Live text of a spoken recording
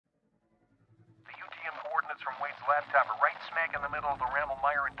laptop are right smack in the middle of the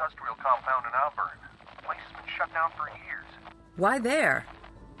F.E.A.R industrial compound in Auburn. The place has been shut down for years. Why there?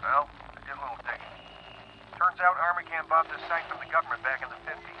 Well, I did a little digging. Turns out Armacam bought this site from the government back in the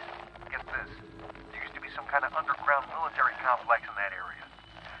 50s. Get this. There used to be some kind of underground military complex in that area.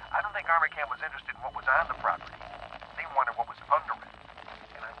 I don't think Armacam was interested in what was on the property. They wanted what was under it.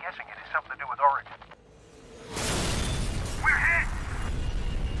 And I'm guessing it has something to do with Oregon. We're hit!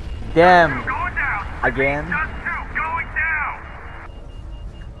 Damn. Going down! Again? Just two, going down!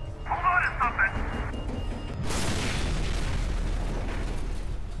 Hold on to something!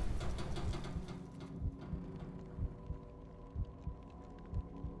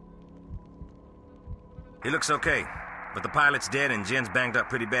 He looks okay, but the pilot's dead and Jen's banged up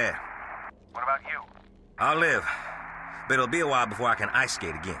pretty bad. What about you? I'll live, but it'll be a while before I can ice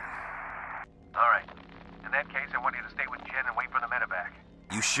skate again. All right. In that case, I want you to stay with Jen and wait for the medevac.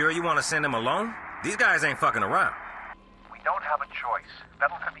 You sure you want to send him alone? These guys ain't fucking around. We don't have a choice.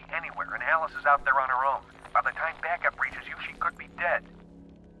 Vettel could be anywhere, and Alice is out there on her own. By the time backup reaches you, she could be dead.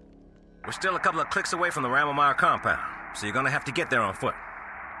 We're still a couple of clicks away from the F.E.A.R compound, so you're gonna have to get there on foot.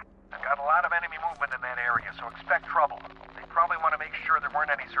 I've got a lot of enemy movement in that area, so expect trouble. They probably want to make sure there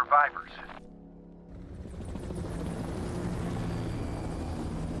weren't any survivors.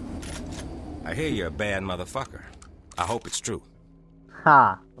 I hear you're a bad motherfucker. I hope it's true.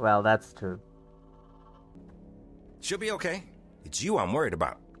 Ha, well, that's true. She'll be okay. It's you I'm worried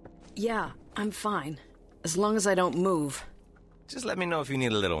about. Yeah, I'm fine. As long as I don't move. Just let me know if you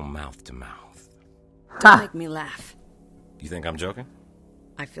need a little mouth-to-mouth. Don't make me laugh. You think I'm joking?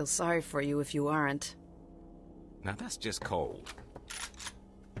 I feel sorry for you if you aren't. Now that's just cold.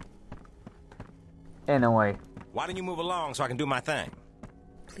 Anyway. Why don't you move along so I can do my thing?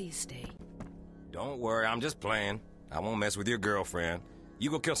 Please stay. Don't worry, I'm just playing. I won't mess with your girlfriend. You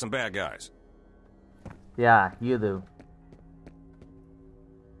go kill some bad guys. Yeah, you do.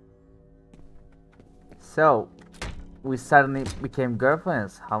 So, we suddenly became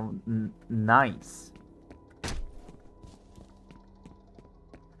girlfriends. How nice.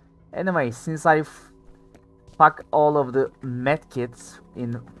 Anyway, since I fuck all of the medkits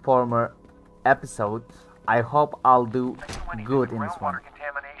in former episodes, I hope I'll do good in this one. Groundwater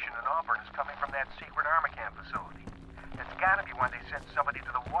contamination in Auburn is coming from that secret Armacam facility. It's gotta be why they sent somebody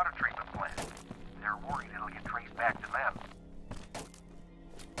to the water treatment plant. They're worried it'll get traced back to them.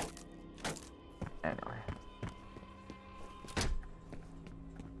 Anyway.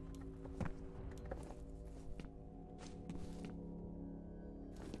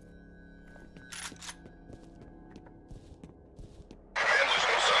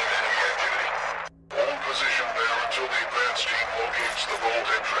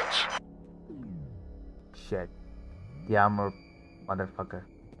 Shit. The armor motherfucker.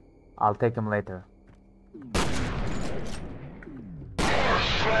 I'll take him later.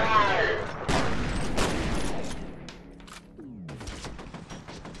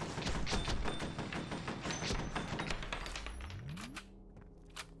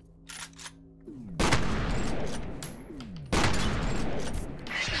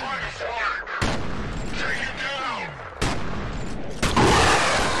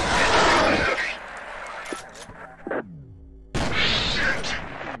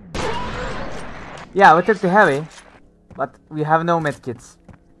 Yeah, we took the heavy, but we have no medkits.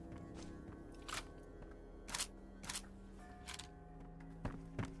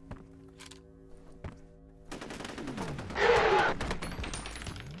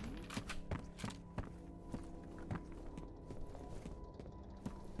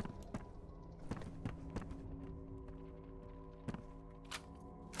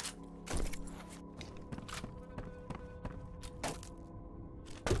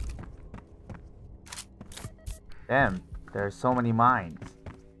 Damn, there are so many mines.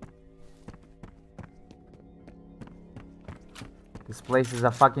 This place is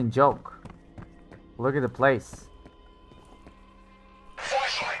a fucking joke. Look at the place.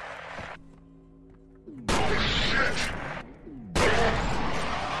 Flashlight!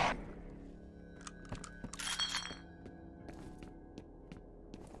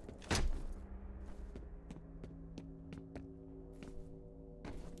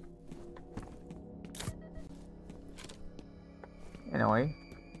 Anyway.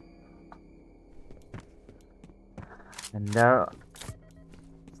 And there are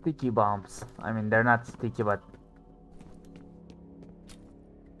sticky bombs. I mean, they're not sticky, but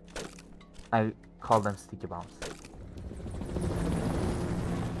I call them sticky bombs.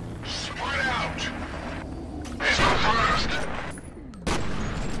 Spread out! He's the first!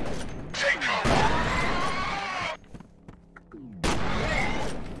 Take cover!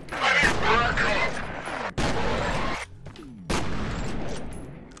 I need backup!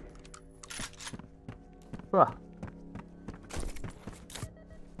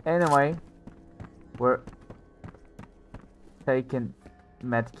 Anyway, we're taking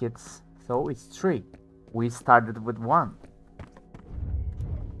medkits, so it's 3. We started with 1.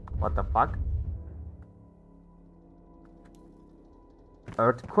 What the fuck?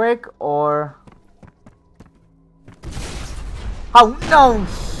 Earthquake or... Oh no!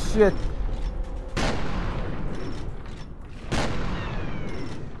 Shit!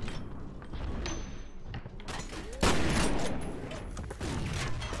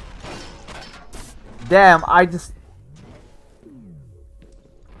 Damn, I just...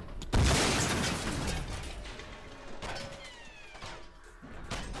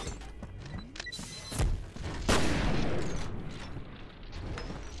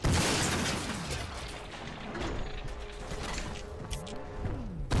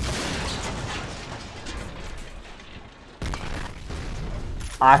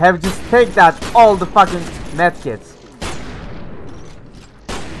 I have just take that all the fucking medkits.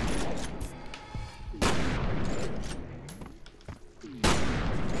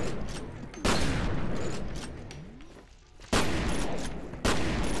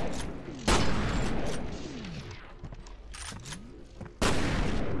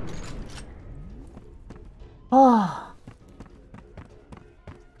 Oh,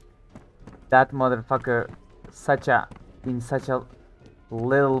 that motherfucker, in such a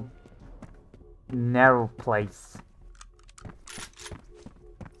little narrow place.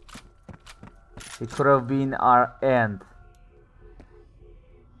 It could have been our end.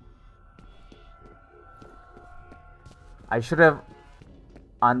 I should have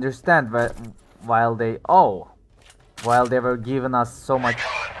understand while they were giving us so much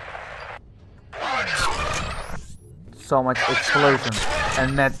explosion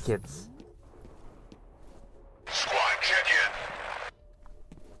and medkits. Squad, check in.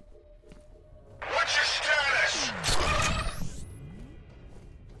 What's your status?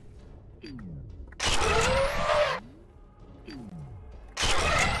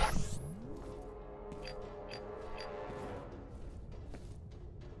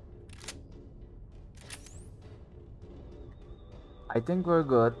 I think we're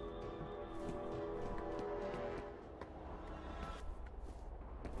good.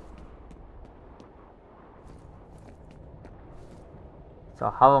 So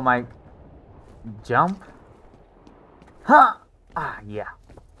how am I jump? Huh? Ah, yeah.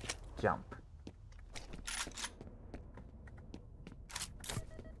 Jump.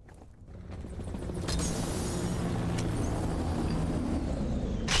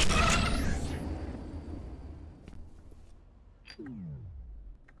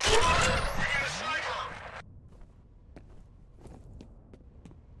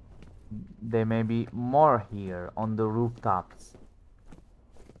 There may be more here on the rooftops.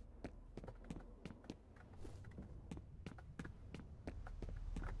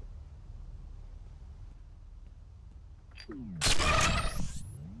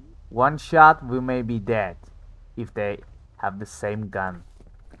 One shot, we may be dead if they have the same gun.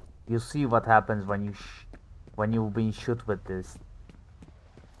 You see what happens when you've been shot with this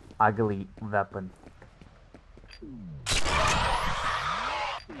ugly weapon.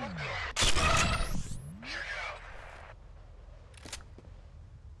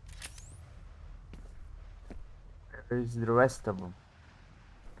 Where is the rest of them?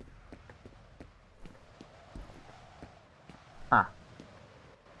 Ah.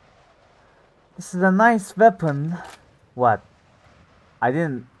 This is a nice weapon. What? I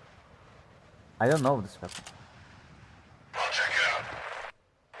don't know this weapon. I'll check it out.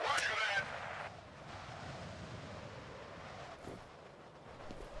 Roger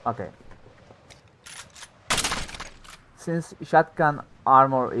that. Okay. Since shotgun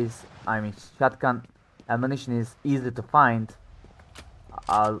armor is, shotgun ammunition is easy to find,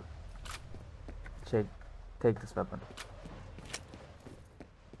 I'll take this weapon.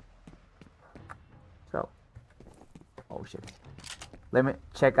 So, oh shit. Let me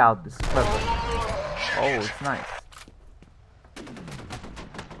check out this weapon. Oh, it's nice.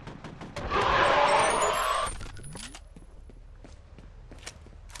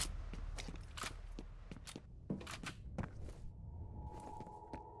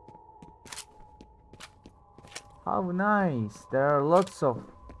 How nice. There are lots of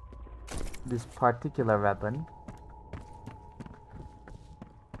this particular weapon.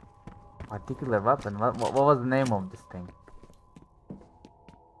 What was the name of this thing?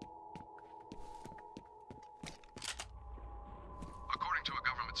 According to a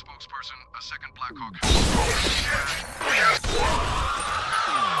government spokesperson, a second Black Hawk.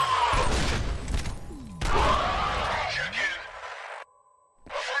 Check in.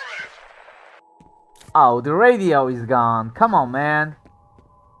 Affirmative. Oh, the radio is gone. Come on, man.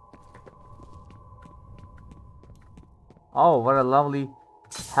 Oh, what a lovely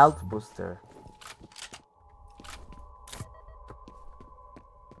health booster.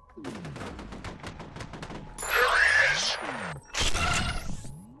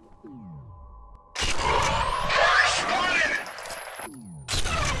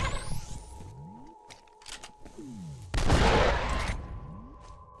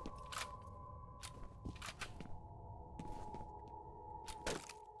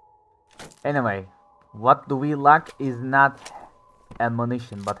 Anyway, what do we lack is not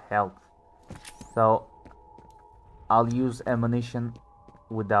ammunition but health. So I'll use ammunition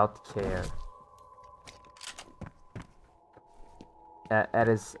without care. At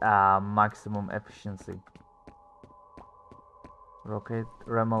its maximum efficiency. Rocket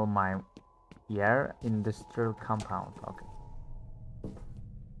Remel mine. Yeah, industrial compound. Okay.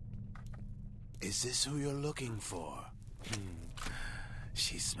 Is this who you're looking for?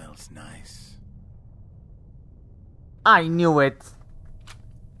 She smells nice. I knew it.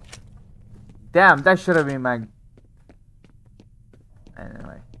 Damn, that should have been my.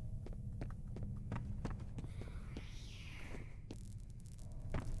 Anyway.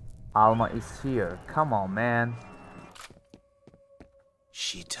 Alma is here. Come on, man.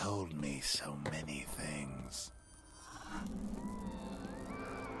 She told me so many things.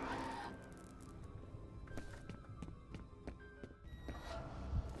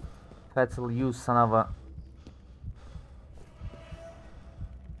 Fatal, you son of a.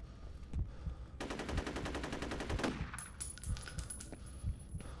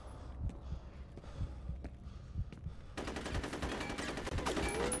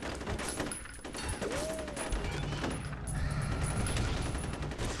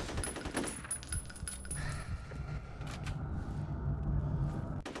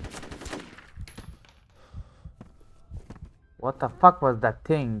 What the fuck was that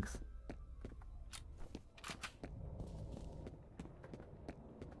thing?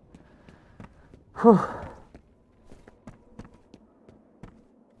 Whew.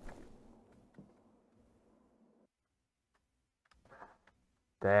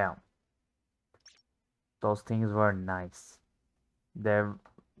 Damn. Those things were nice. They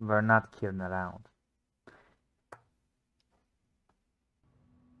were not killing around.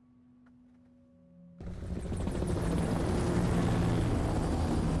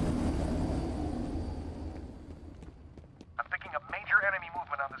 I'm picking up major enemy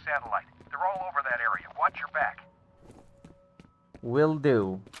movement on the satellite. They're all over that area. Watch your back. Will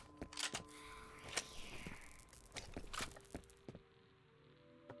do.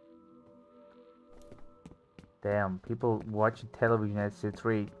 Damn, people watching television at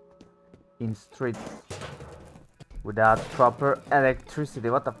street in streets without proper electricity.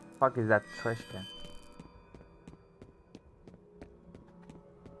 What the fuck is that trash can?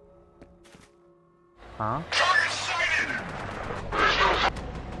 Huh?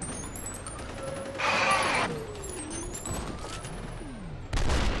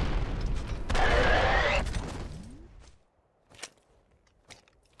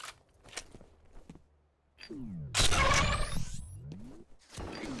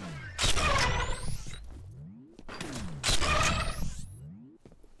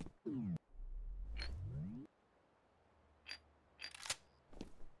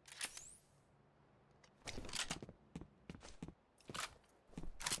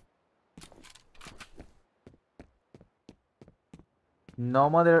 No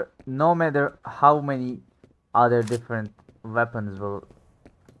matter how many other different weapons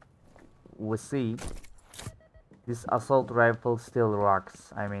we see, this assault rifle still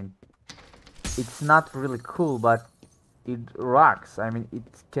rocks. I mean, it's not really cool, but it rocks. I mean, it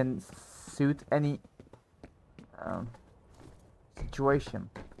can suit any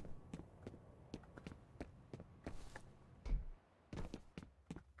situation.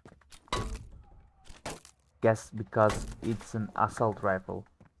 Guess because it's an assault rifle,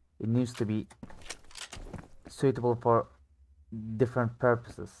 it needs to be suitable for different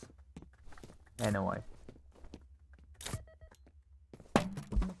purposes. Anyway.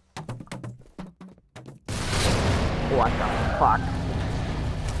 What the fuck?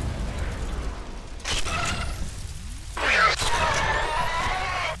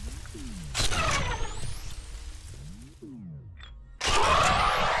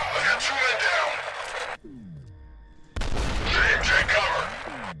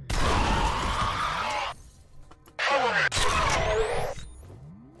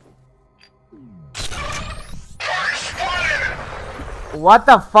 What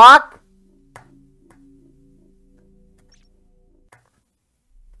the fuck?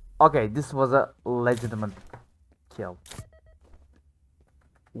 Okay, this was a legitimate kill.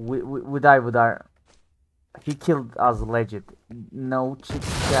 We die with our He killed us legit. No chit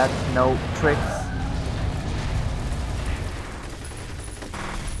chat, no tricks.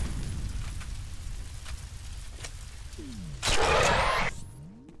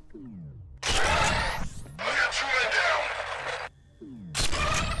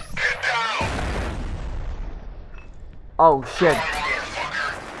 Oh shit.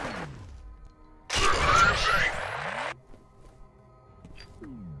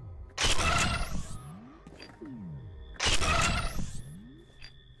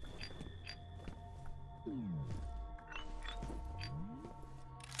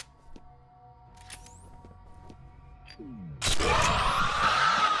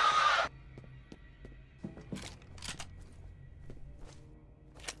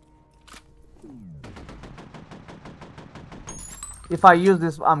 If I use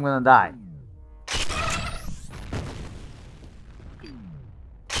this, I'm gonna die.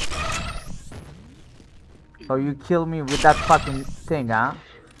 So you kill me with that fucking thing, huh?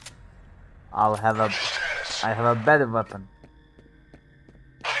 I have a better weapon.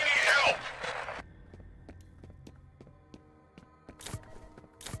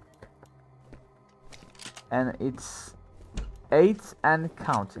 And it's 8 and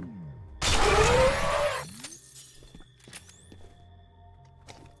counting.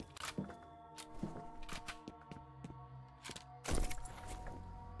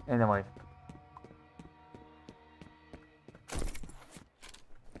 Anyway.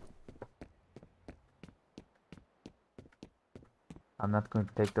 I'm not going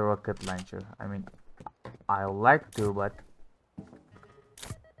to take the rocket launcher. I mean, I would like to, but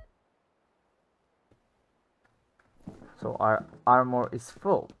so our armor is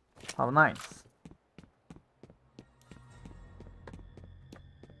full. How nice.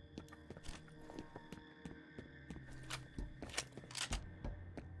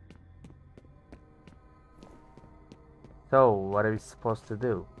 So, what are we supposed to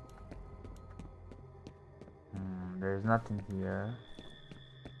do? There's nothing here.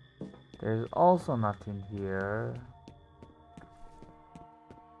 There's also nothing here.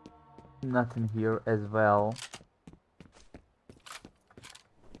 Nothing here as well.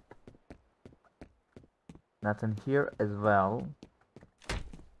 Nothing here as well.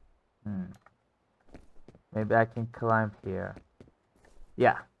 Maybe I can climb here.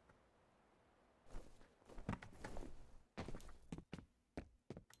 Yeah.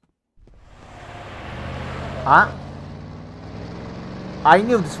 Huh? I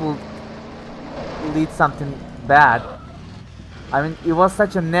knew this would lead something bad. I mean, it was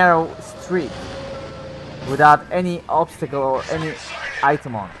such a narrow street without any obstacle or any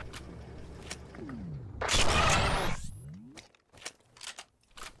item on.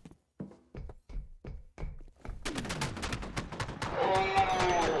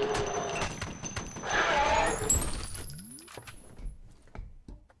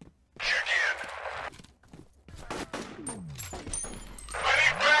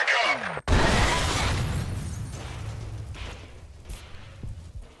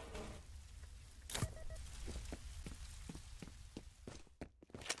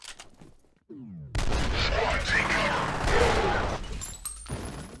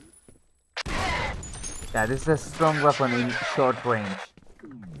 Yeah, this is a strong weapon in short range.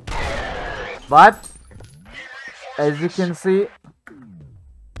 But, as you can see,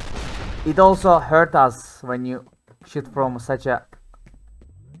 it also hurt us when you shoot from such a...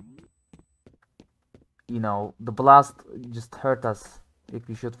 You know, the blast just hurt us if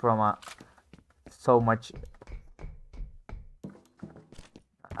you shoot from a so much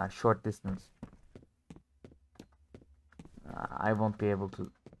short distance. I won't be able to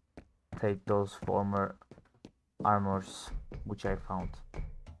take those former armors which I found.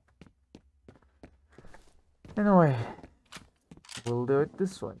 Anyway, we'll do it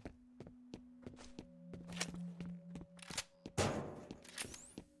this way. The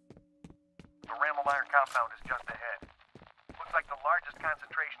Ramble Iron compound is just ahead. Looks like the largest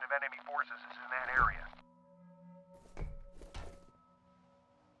concentration of enemy forces is in that area.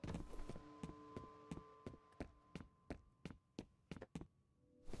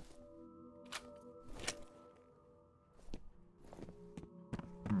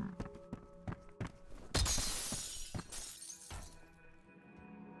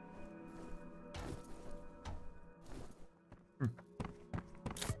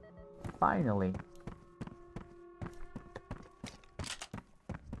 Finally.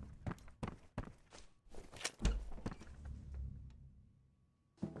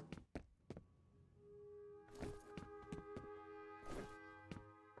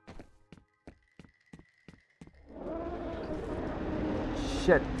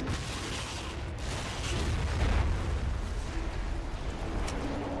 Shit.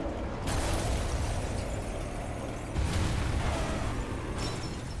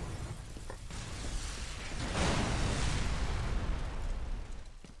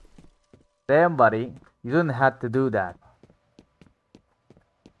 Damn, buddy, you didn't have to do that.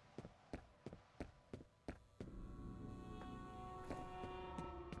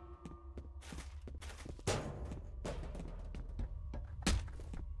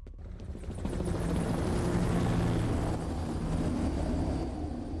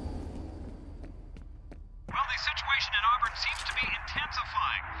 Well, the situation in Auburn seems to be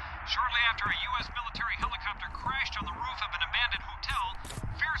intensifying. Shortly after a U.S. military helicopter crashed on the roof of an abandoned hotel,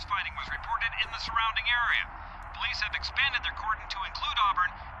 fierce fighting was reported in the surrounding area. Police have expanded their cordon to include Auburn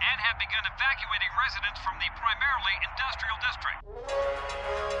and have begun evacuating residents from the primarily industrial district.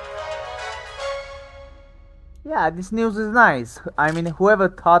 Yeah, this news is nice. I mean, whoever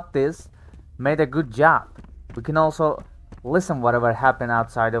thought this made a good job. We can also listen whatever happened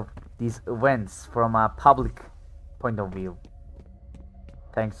outside of these events from a public point of view,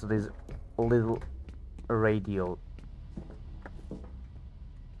 thanks to these little radio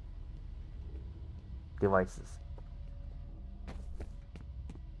devices.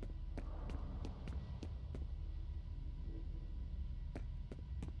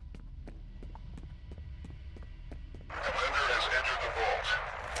 Commander has entered the vault.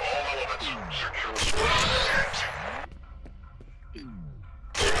 All elements secure spot.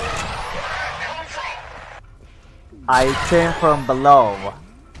 Come from! I came from below.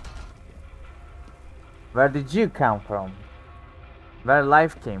 Where did you come from? Where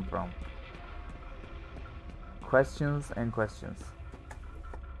life came from? Questions and questions.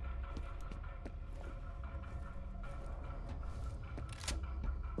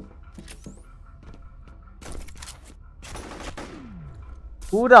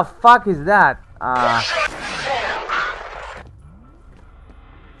 Who the fuck is that?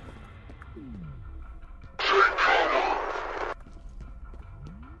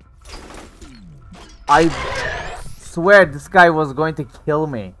 I swear this guy was going to kill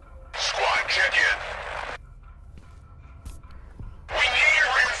me. Squad, check in. We need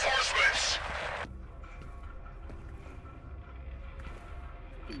reinforcements.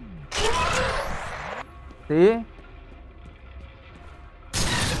 See?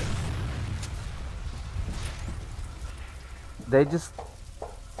 They just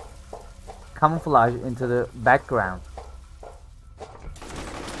camouflage into the background.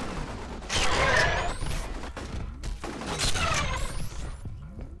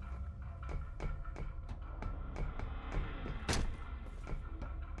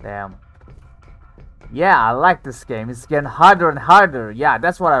 Damn. Yeah, I like this game. It's getting harder and harder. Yeah,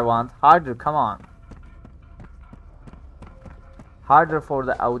 that's what I want. Harder, come on. Harder for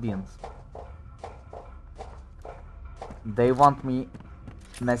the audience. They want me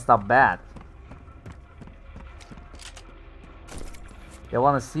messed up bad. They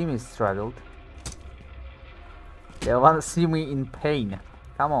want to see me struggled. They want to see me in pain.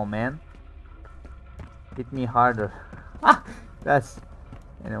 Come on, man. Hit me harder. That's...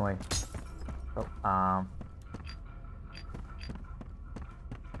 Anyway. So, yeah,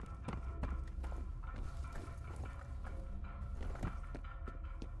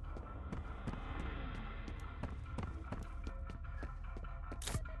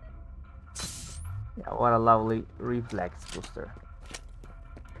 what a lovely reflex booster.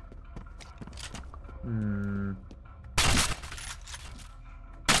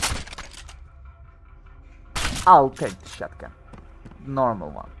 I'll take the shotgun. Normal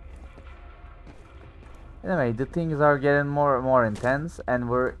one. Anyway, the things are getting more and more intense, and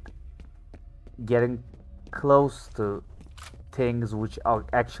we're getting close to things which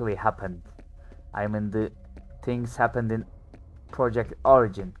actually happened. I mean, the things happened in Project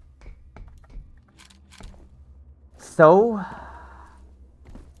Origin. So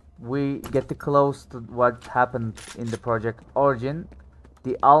we get close to what happened in the Project Origin.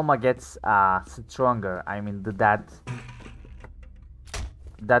 The Alma gets stronger. I mean,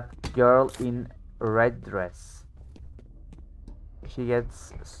 that girl in red dress, she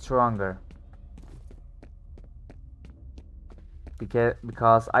gets stronger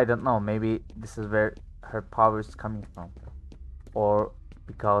because I don't know, maybe this is where her power is coming from, or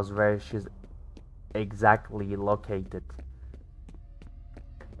because where she's exactly located.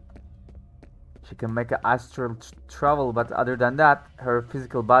 She can make an astral travel, but other than that, her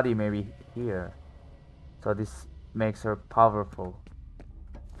physical body may be here, so this makes her powerful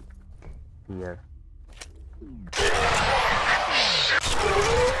here.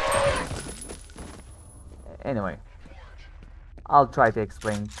 Anyway, I'll try to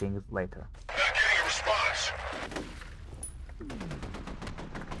explain things later. Not getting a response.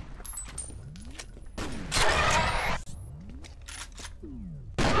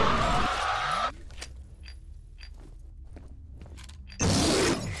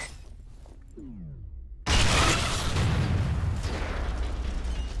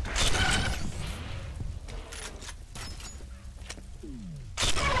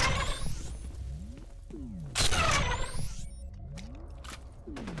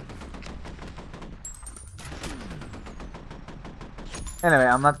 Anyway,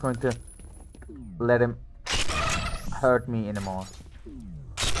 I'm not going to let him hurt me anymore.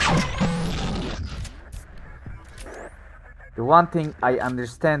 The one thing I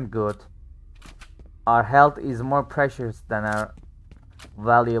understand good, our health is more precious than our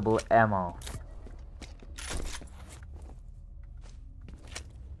valuable ammo.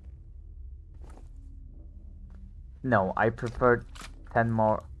 No, I prefer 10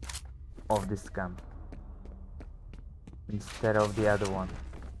 more of this gun instead of the other one.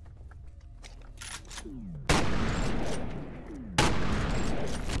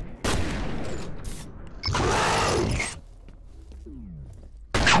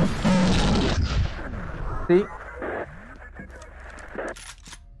 See?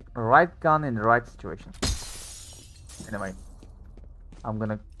 Right gun in the right situation. Anyway, I'm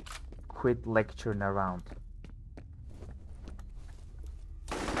gonna quit lecturing around.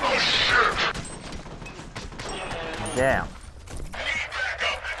 Damn.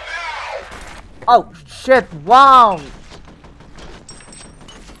 Oh shit, wow!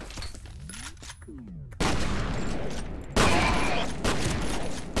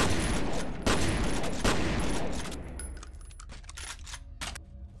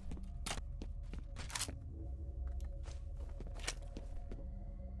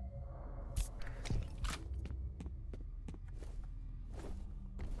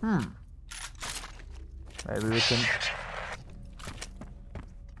 Maybe we can...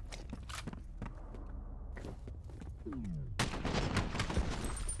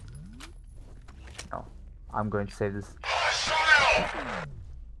 No, I'm going to save this.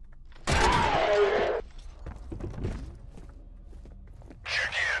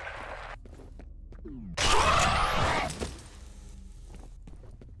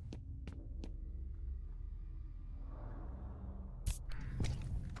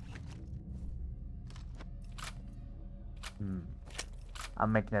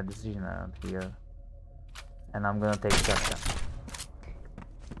 I'm making a decision around here, and I'm gonna take shotgun.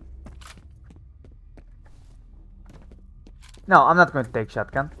 No, I'm not going to take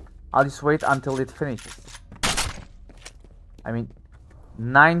shotgun. I'll just wait until it finishes. I mean,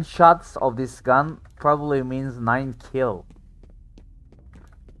 9 shots of this gun probably means 9 kill.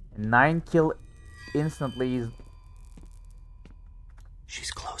 9 kill instantly is...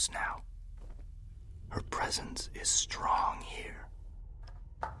 She's close now. Her presence is strong here.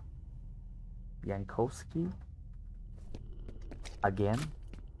 Yankowski? Again?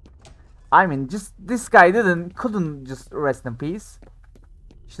 I mean, just this guy couldn't just rest in peace.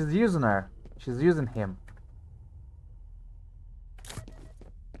 She's using her. She's using him.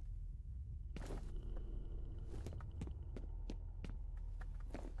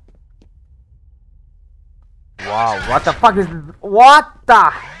 Wow, what the fuck is this? What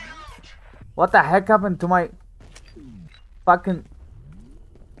the heck happened to my fucking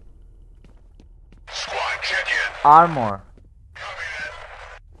armor?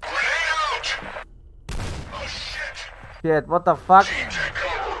 Shit, what the fuck?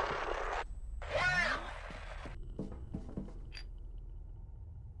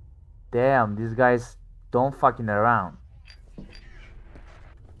 Damn, these guys don't fucking around.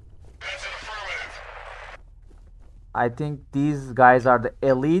 I think these guys are the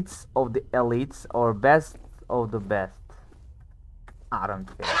elites of the elites, or best of the best. I don't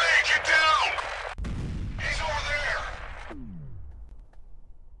care. Get down! He's over there!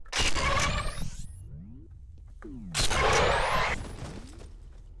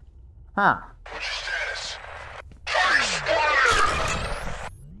 Huh. What's your status? Target spotted!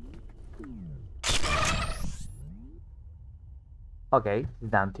 Okay, he's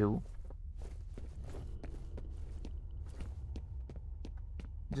down 2.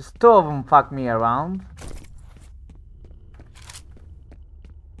 Just 2 of them fucked me around.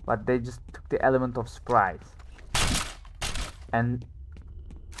 But they just took the element of surprise. And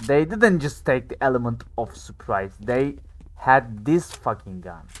they didn't just take the element of surprise. They had this fucking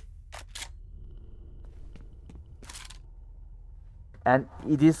gun. And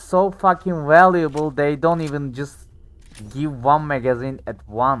it is so fucking valuable, they don't even just give 1 magazine at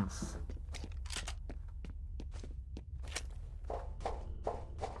once.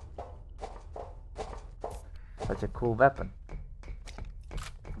 Such a cool weapon.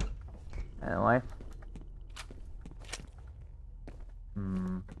 Anyway.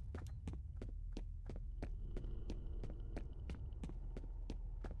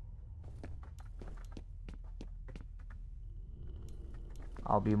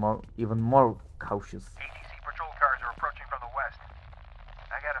 I'll be even more cautious. ATC patrol cars are approaching from the west.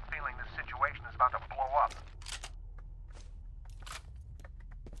 I got a feeling this situation is about to blow up.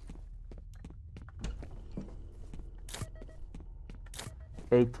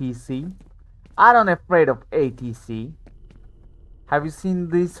 ATC. I don't afraid of ATC. Have you seen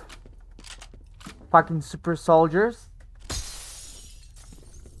these fucking super soldiers?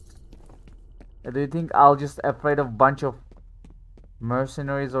 Do you think I'll just afraid of bunch of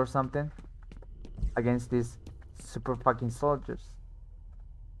mercenaries or something against these super fucking soldiers?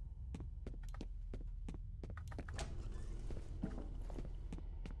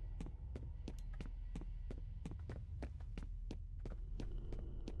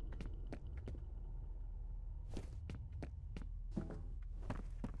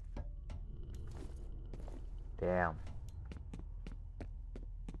 Damn.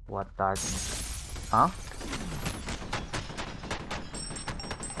 What darkness? Huh?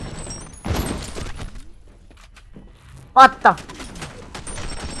 What the?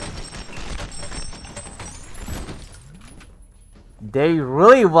 They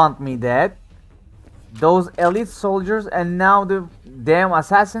really want me dead. Those elite soldiers and now the damn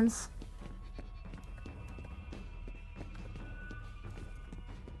assassins.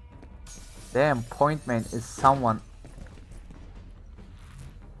 Damn, point man is someone.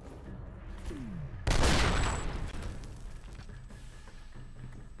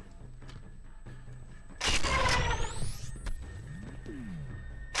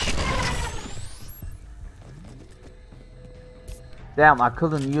 Damn, I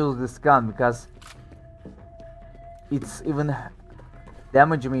couldn't use this gun because it's even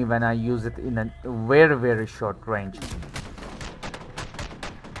damaging me when I use it in a very short range.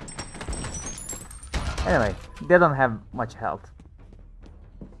 Anyway, they don't have much health.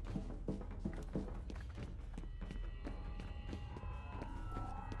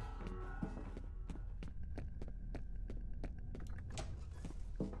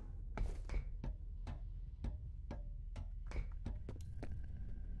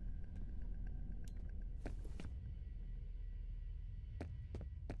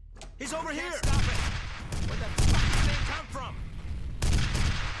 He's over here! Stop it! Where the fuck did they come from?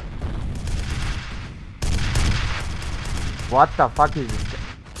 What the fuck is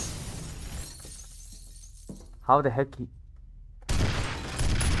this? How the heck he...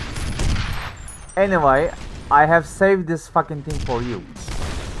 Anyway, I have saved this fucking thing for you.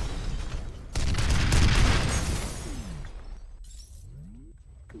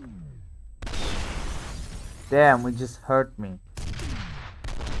 Damn, it just hurt me.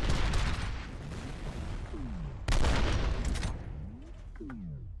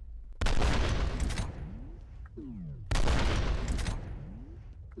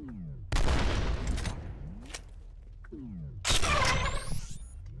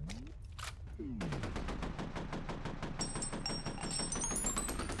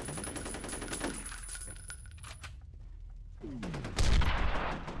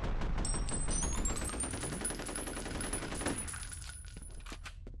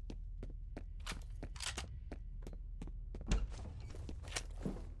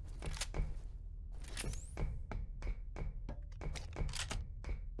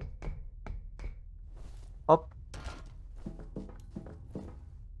 Up.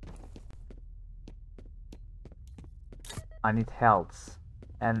 I need health,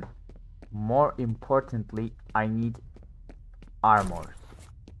 and more importantly, I need armor.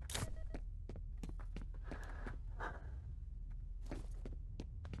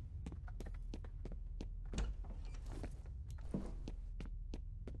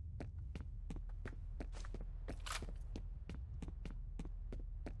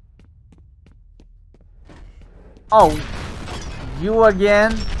 Oh, you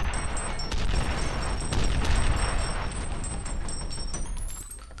again?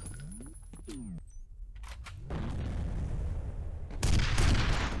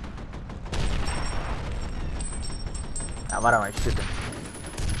 Now, what am I shooting?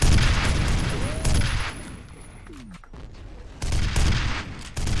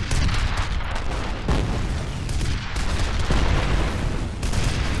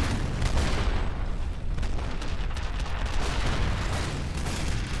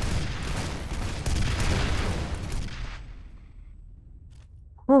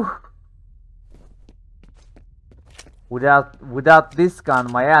 Whew. Without this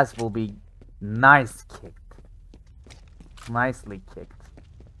gun, my ass will be nice kicked. Nicely kicked.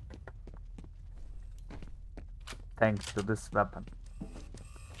 Thanks to this weapon.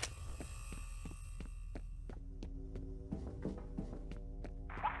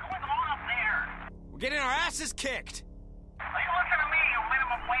 What's going on up there? We're getting our asses kicked! Are you listening to me, you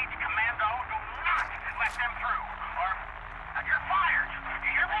minimum wage commando? Do not let them through, or you're fired. You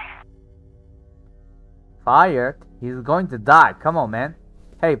hear me? Fired? He's going to die. Come on, man.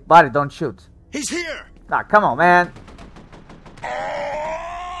 Hey, buddy, don't shoot. He's here! Nah, come on, man.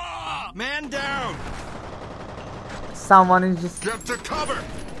 down! Someone is just... Get to cover!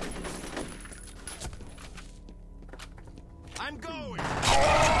 I'm going!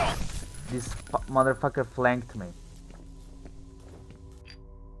 This motherfucker flanked me.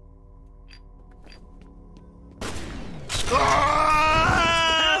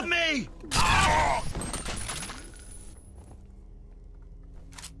 Help me!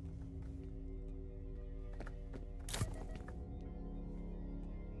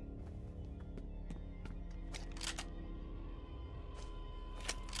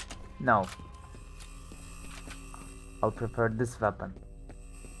 No. I'll prefer this weapon.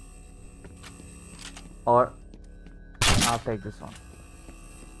 Or I'll take this one.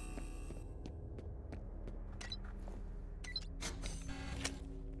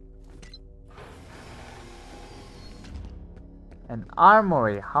 An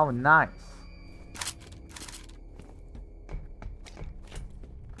armory, how nice.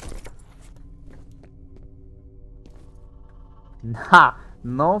 Nah,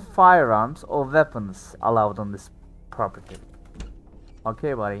 no firearms or weapons allowed on this property.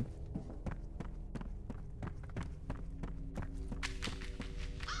 Okay, buddy.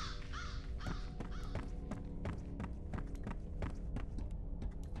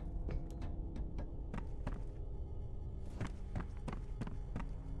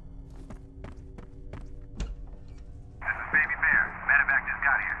 Baby Bear, medevac just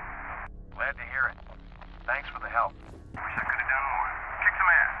got here. Glad to hear it. Thanks for the help. Wish I could have done more. Kick some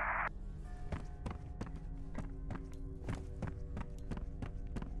ass.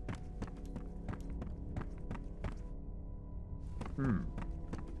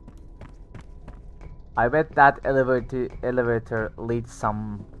 I bet that elevator leads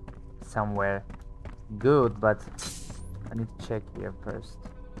somewhere good, but I need to check here first.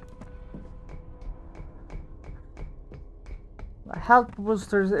 Health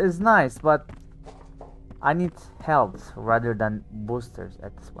boosters is nice, but I need health rather than boosters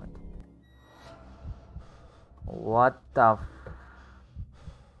at this point. What the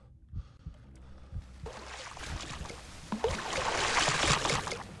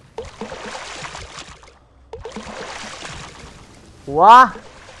What?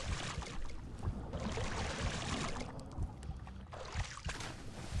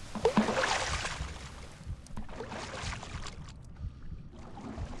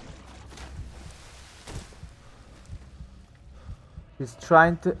 He's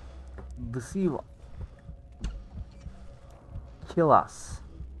trying to deceive, kill us.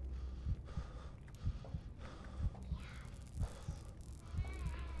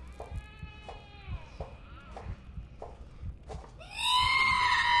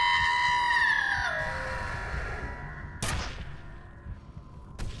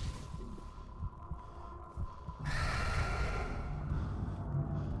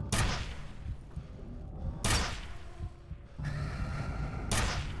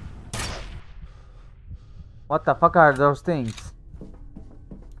 What the fuck are those things?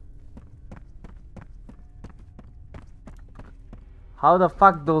 How the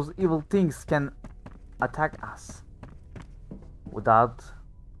fuck those evil things can attack us without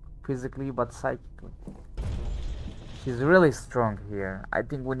physically but psychically? She's really strong here. I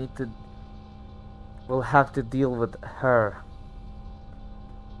think we'll have to deal with her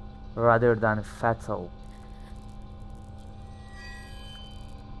rather than Fatal.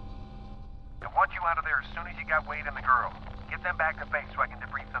 I want you out of there as soon as you got Wade and the girl. Get them back to base so I can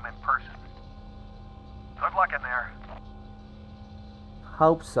debrief them in person. Good luck in there.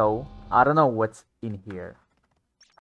 Hope so. I don't know what's in here.